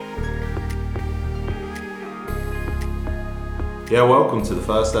Yeah, welcome to the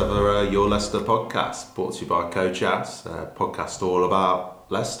first ever Your Leicester podcast, brought to you by Coach Ass, a podcast all about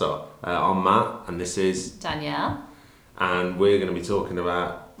Leicester. I'm Matt, and this is Danielle. And we're going to be talking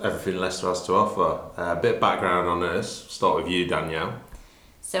about everything Leicester has to offer. A bit of background on us. Start with you, Danielle.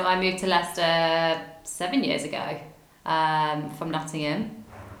 So I moved to Leicester 7 years ago from Nottingham.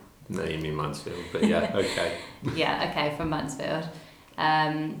 No, you mean Mansfield, but yeah, okay. From Mansfield.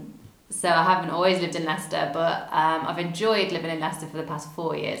 So I haven't always lived in Leicester, but I've enjoyed living in Leicester for the past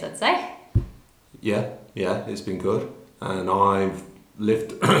 4 years, I'd say. Yeah, it's been good. And I've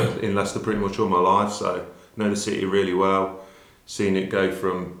lived in Leicester pretty much all my life, so know the city really well. Seen it go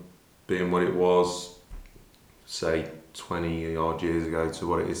from being what it was, say, 20 odd years ago to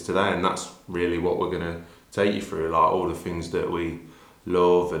what it is today, and that's really what we're going to take you through, like all the things that we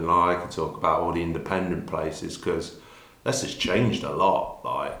love and like, and talk about all the independent places, because Leicester's changed a lot,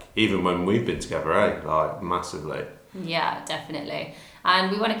 like even when we've been together, like massively. Yeah, definitely. And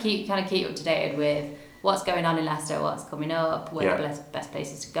we want to keep up to date with what's going on in Leicester, what's coming up, where the best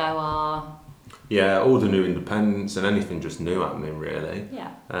places to go are. Yeah, all the new independents and anything just new happening, really.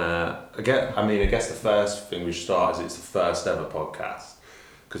 Yeah. I guess the first thing we should start is it's the first ever podcast,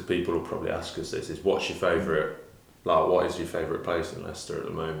 because people will probably ask us this: is what is your favourite place in Leicester at the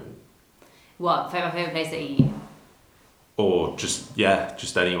moment? What my favourite place to eat? Or just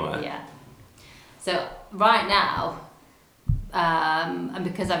anywhere. Yeah. So right now, and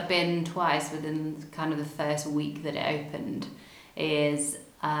because I've been twice within kind of the first week that it opened, is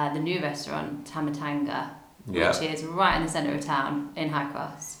the new restaurant Tamatanga, which is right in the centre of town in High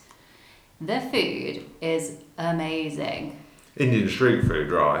Cross. The food is amazing. Indian street food,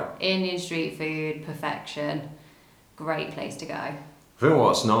 right? Indian street food, perfection. Great place to go. I think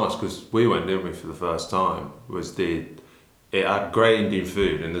what's nice, because we went, didn't we, for the first time, was it had great Indian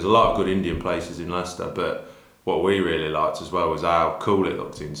food, and there's a lot of good Indian places in Leicester, but what we really liked as well was how cool it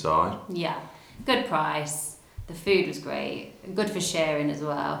looked inside. Yeah, good price. The food was great. Good for sharing as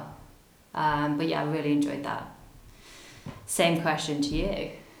well. But yeah, I really enjoyed that. Same question to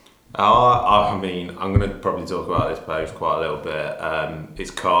you. I mean, I'm going to probably talk about this place quite a little bit.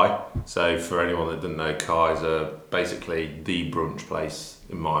 It's Kai. So for anyone that doesn't know, Kai's basically the brunch place,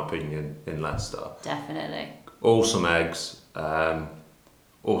 in my opinion, in Leicester. Definitely. Awesome eggs,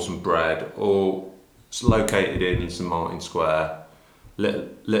 awesome bread, all located in St Martin Square,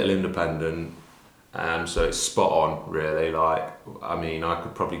 little independent. So it's spot on, really. Like, I mean, I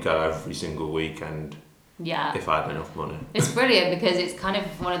could probably go every single weekend. Yeah. If I had enough money. It's brilliant because it's kind of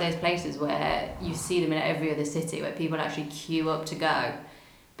one of those places where you see them in every other city where people actually queue up to go.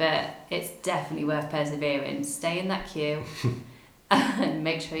 But it's definitely worth persevering. Stay in that queue and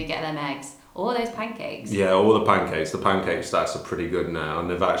make sure you get them eggs. All those pancakes. Yeah, all the pancakes. The pancake stacks are pretty good now, and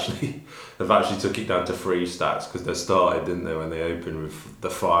they've actually took it down to 3 stacks, because they started, didn't they, when they opened with the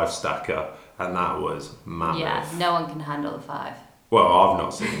 5 stacker, and that was massive. Yeah, no one can handle the 5. Well, I've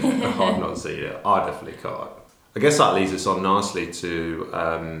not seen it. I definitely can't. I guess that leads us on nicely to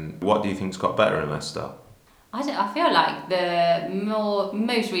what do you think's got better in Leicester? I feel like the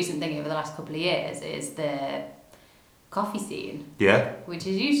most recent thing over the last couple of years is the coffee scene. Yeah. Which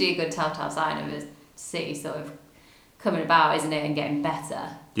is usually a good telltale sign of a city sort of coming about, isn't it, and getting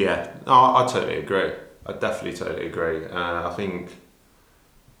better. Yeah, I totally agree. I definitely totally agree. I think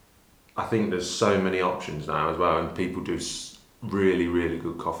there's so many options now as well, and people do really, really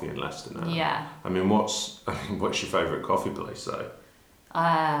good coffee in Leicester now. Yeah. I mean, what's your favourite coffee place though?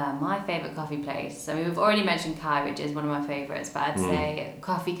 My favourite coffee place. I mean, we've already mentioned Kai, which is one of my favourites, but I'd say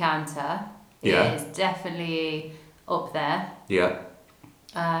Coffee Counter is definitely up there. Yeah.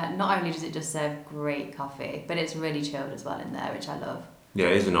 Not only does it just serve great coffee, but it's really chilled as well in there, which I love. Yeah,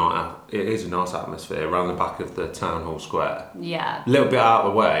 it is a nice atmosphere around the back of the Town Hall Square. Yeah. A little bit out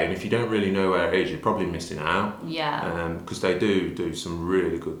of the way, and if you don't really know where it is, you're probably missing out. Yeah. Because they do some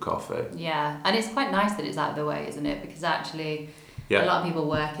really good coffee. Yeah, and it's quite nice that it's out of the way, isn't it? Because actually, a lot of people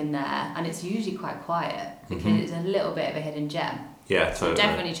work in there, and it's usually quite quiet because it's a little bit of a hidden gem. Yeah, totally. So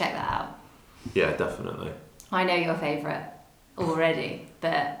definitely check that out. Yeah, definitely. I know your favourite already,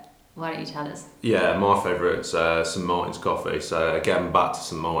 but why don't you tell us? Yeah, my favourite's St Martin's Coffee. So again, back to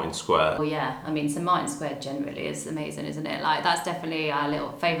St Martin's Square. Well, yeah, I mean, St Martin's Square generally is amazing, isn't it? Like, that's definitely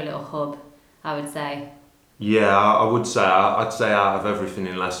our favourite little hub, I would say. Yeah, I'd say out of everything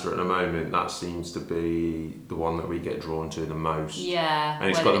in Leicester at the moment, that seems to be the one that we get drawn to the most. Yeah. And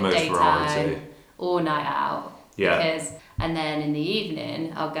it's got the most variety. Or night out. Yeah. And then in the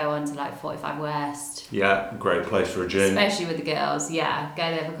evening, I'll go on to like 45 West. Yeah, great place for a gin. Especially with the girls, yeah. Go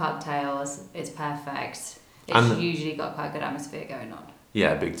there for cocktails. It's perfect. It's usually got quite a good atmosphere going on.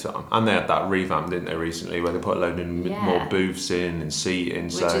 Yeah, big time. And they had that revamp, didn't they, recently, where they put a load of more booths in and seating.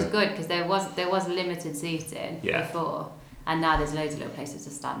 Which is good, because there was limited seating before, and now there's loads of little places to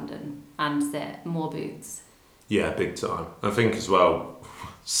stand and sit, more booths. Yeah, big time. I think as well,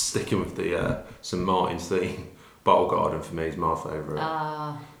 sticking with the St Martin's theme, Bottle Garden for me is my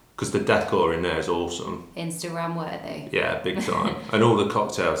favourite. Because the decor in there is awesome. Instagram worthy. Yeah, big time. And all the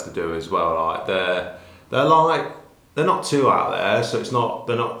cocktails to do as well. Like they're not too out there, so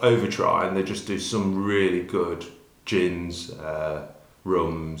they're not over trying. They just do some really good gins,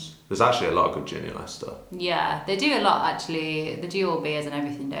 rums. There's actually a lot of good gin in Leicester. Yeah, they do a lot actually. They do all beers and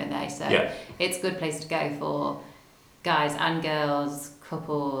everything, don't they? So it's a good place to go for guys and girls,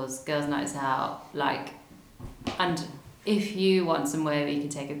 couples, girls' nights out. And if you want somewhere where you can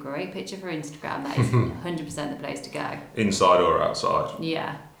take a great picture for Instagram, that is 100% the place to go. Inside or outside?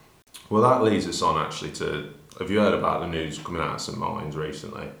 Yeah. Well, that leads us on actually to... Have you heard about the news coming out of St Martin's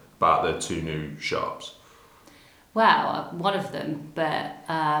recently about the 2 new shops? Well, one of them, but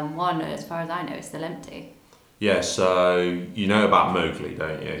one, as far as I know, is still empty. Yeah, so you know about Mowgli,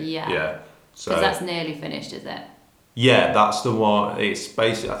 don't you? Yeah. Yeah. So because that's nearly finished, is it? Yeah, that's the one. It's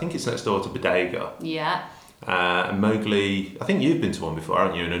basically, I think it's next door to Bodega. Yeah. And Mowgli, I think you've been to one before,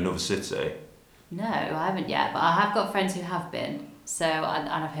 haven't you, in another city? No, I haven't yet, but I have got friends who have been. So, and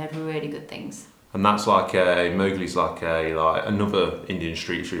I've heard really good things. And that's Mowgli's like another Indian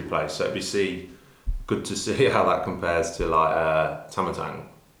street food place. So good to see how that compares to Tamatang.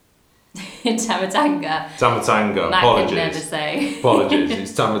 Tamatanga. Tamatanga, Matt apologies. can never say. Apologies,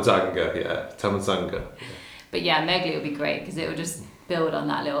 it's Tamatanga, yeah, Tamatanga. But yeah, Mowgli will be great because it will just build on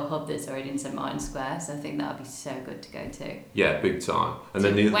that little hub that's already in St Martin's Square. So I think that would be so good to go to. Yeah, big time. And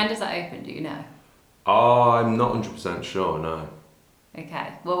so when does that open, do you know? I'm not 100% sure, no. Okay,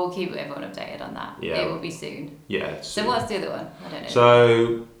 well, we'll keep everyone updated on that. Yeah. It will be soon. Yeah. So what's the other one? I don't know.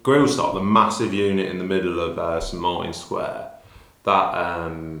 So Grillstock, the massive unit in the middle of St Martin's Square,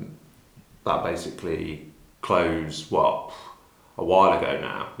 that basically closed, a while ago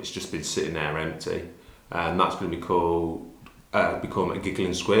now. It's just been sitting there empty. And that's going to be become a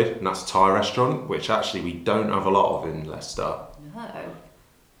Giggling Squid, and that's a Thai restaurant, which actually we don't have a lot of in Leicester. No.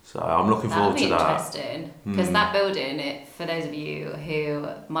 So I'm looking forward to that. That'll be interesting, because that building, for those of you who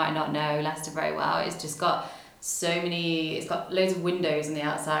might not know Leicester very well, it's just got it's got loads of windows on the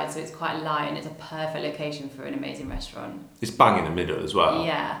outside, so it's quite light, and it's a perfect location for an amazing restaurant. It's bang in the middle as well.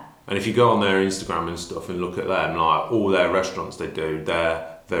 Yeah. And if you go on their Instagram and stuff and look at them, all their restaurants they do,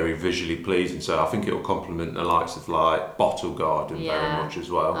 they're very visually pleasing. So I think it will complement the likes of Bottle Garden very much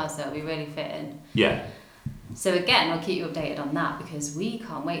as well. Oh, so it'll be really fitting. Yeah. So again, we'll keep you updated on that because we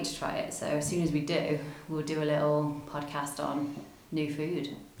can't wait to try it. So as soon as we do, we'll do a little podcast on new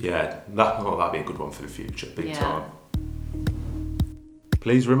food. Yeah, that'd be a good one for the future, big time.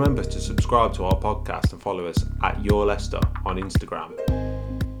 Please remember to subscribe to our podcast and follow us at Your Leicester on Instagram.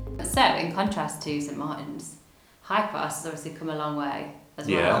 So in contrast to St Martin's, High Cross has obviously come a long way as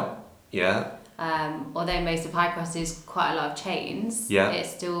well. Yeah. Although most of High Cross is quite a lot of chains, it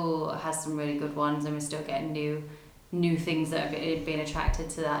still has some really good ones, and we're still getting new things that have been attracted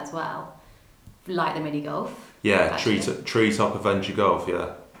to that as well, like the mini golf. Yeah, Treetop Adventure Golf.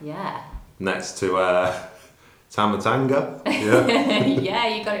 Yeah. Next to Tamatanga. Yeah. Yeah,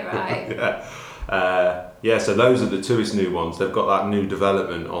 you got it right. Yeah. So those are the 2 new ones. They've got that new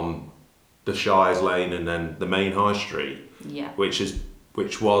development on the Shires Lane and then the main high street. Yeah.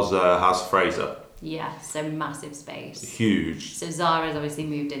 Which was House of Fraser. Yeah, so massive space. Huge. So Zara's obviously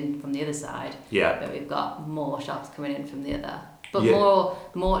moved in from the other side. Yeah. But we've got more shops coming in from the other. But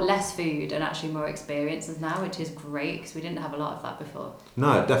less food and actually more experiences now, which is great because we didn't have a lot of that before.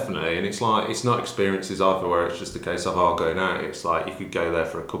 No, definitely. And it's it's not experiences either where it's just a case of going out. It's you could go there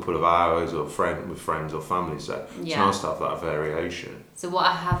for a couple of hours or with friends or family. So it's nice to have that variation. So what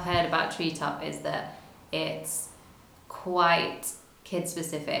I have heard about Treetop is that it's quite kid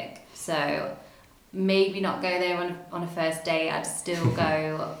specific. So maybe not go there on a first date. I'd still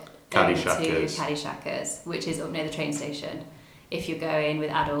go to Caddyshackers, which is up near the train station, if you're going with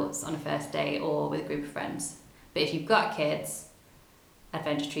adults on a first date or with a group of friends. But if you've got kids,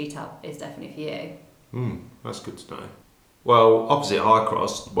 Adventure Treetop is definitely for you. That's good to know. Well, opposite High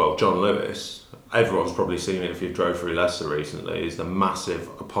Cross, John Lewis, everyone's probably seen it if you've drove through Leicester recently, is the massive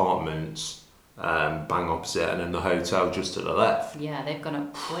apartments bang opposite, and then the hotel just to the left. Yeah, they've gone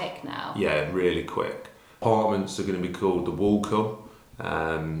up quick now. Yeah, really quick. Apartments are going to be called the Woolcombe,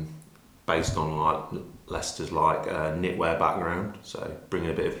 based on Leicester's knitwear background, so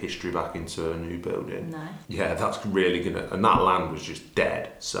bringing a bit of history back into a new building. Nice. Yeah, that's really gonna, and that land was just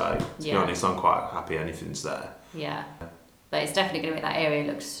dead. So to be honest, I'm quite happy anything's there. Yeah. But it's definitely going to make that area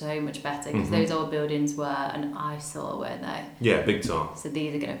look so much better because those old buildings were an eyesore, weren't they? Yeah, big time. So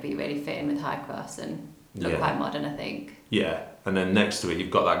these are going to be really fitting with High Cross and look quite modern, I think. Yeah, and then next to it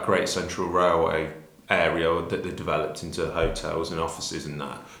you've got that Great Central Railway area that they developed into hotels and offices and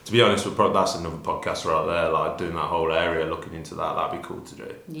that. To be honest, that's another podcast right there, like doing that whole area, looking into that, that'd be cool to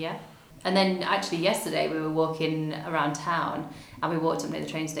do. Yeah. And then actually yesterday we were walking around town and we walked up near the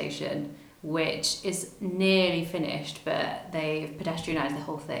train station, which is nearly finished, but they've pedestrianised the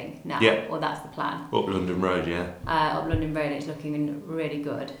whole thing now. Yeah. Well, that's the plan. Up London Road, yeah. Up London Road, it's looking really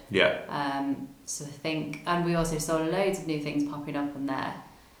good. Yeah. So I think, and we also saw loads of new things popping up on there.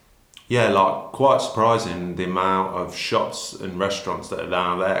 Yeah, like quite surprising the amount of shops and restaurants that are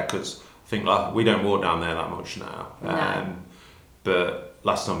down there, because I think like we don't walk down there that much now. No. But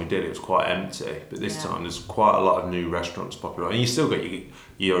last time we did, it was quite empty. But this time, there's quite a lot of new restaurants popping up, and you still got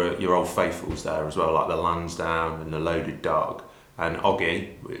your old faithfuls there as well, like the Lansdowne and the Loaded Dog and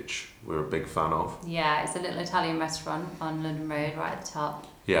Oggy, which we're a big fan of. Yeah, it's a little Italian restaurant on London Road, right at the top.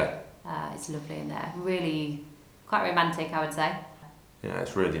 Yeah. It's lovely in there. Really, quite romantic, I would say. Yeah,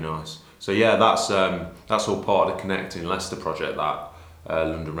 it's really nice. So yeah, that's all part of the Connecting Leicester project, that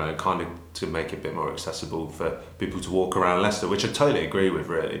London Road, kind of to make it a bit more accessible for people to walk around Leicester, which I totally agree with,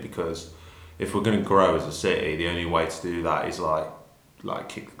 really, because if we're going to grow as a city, the only way to do that is like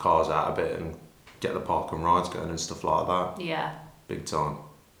kick the cars out a bit and get the park and rides going and stuff like that. Yeah. Big time.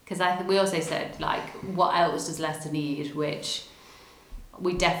 Because I think we also said, like, what else does Leicester need, which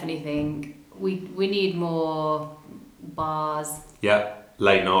we definitely think we need more bars. Yeah.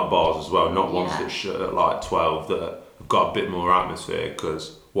 Late night bars as well, not ones that shut at like 12, that have got a bit more atmosphere,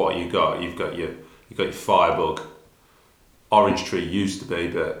 because what you've got your Firebug. Orange Tree used to be,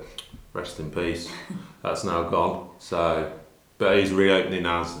 but rest in peace, that's now gone. So, but he's reopening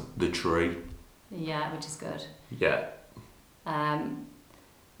as the Tree. Yeah, which is good. Yeah.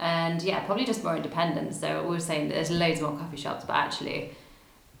 And yeah, probably just more independent. So we were saying that there's loads more coffee shops, but actually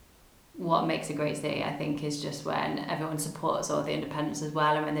what makes a great city, I think, is just when everyone supports all the independents as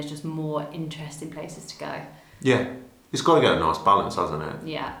well, and when there's just more interesting places to go. Yeah, it's got to get a nice balance, hasn't it?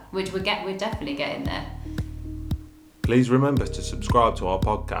 Yeah, which we're definitely getting there. Please remember to subscribe to our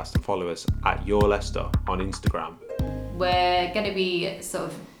podcast and follow us at Your Leicester on Instagram. We're going to be sort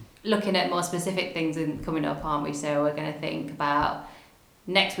of looking at more specific things coming up, aren't we? So we're going to think about,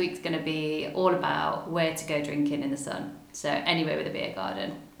 next week's going to be all about where to go drinking in the sun. So anywhere with a beer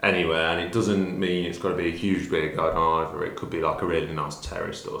garden. Anywhere, and it doesn't mean it's got to be a huge beer garden either. It could be like a really nice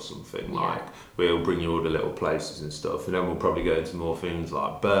terrace or something. Like, we'll bring you all the little places and stuff, and then we'll probably go into more things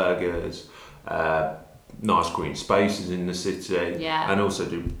like burgers, nice green spaces in the city, and also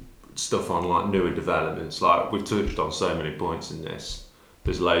do stuff on like newer developments. Like, we've touched on so many points in this.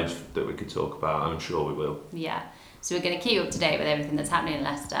 There's loads that we could talk about, and I'm sure we will. Yeah. So we're going to keep you up to date with everything that's happening in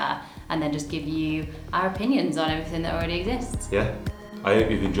Leicester, and then just give you our opinions on everything that already exists. Yeah. I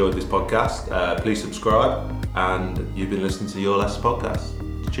hope you've enjoyed this podcast. Please subscribe, and you've been listening to Your Leicester podcast.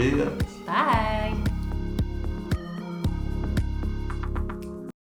 Cheers. Bye.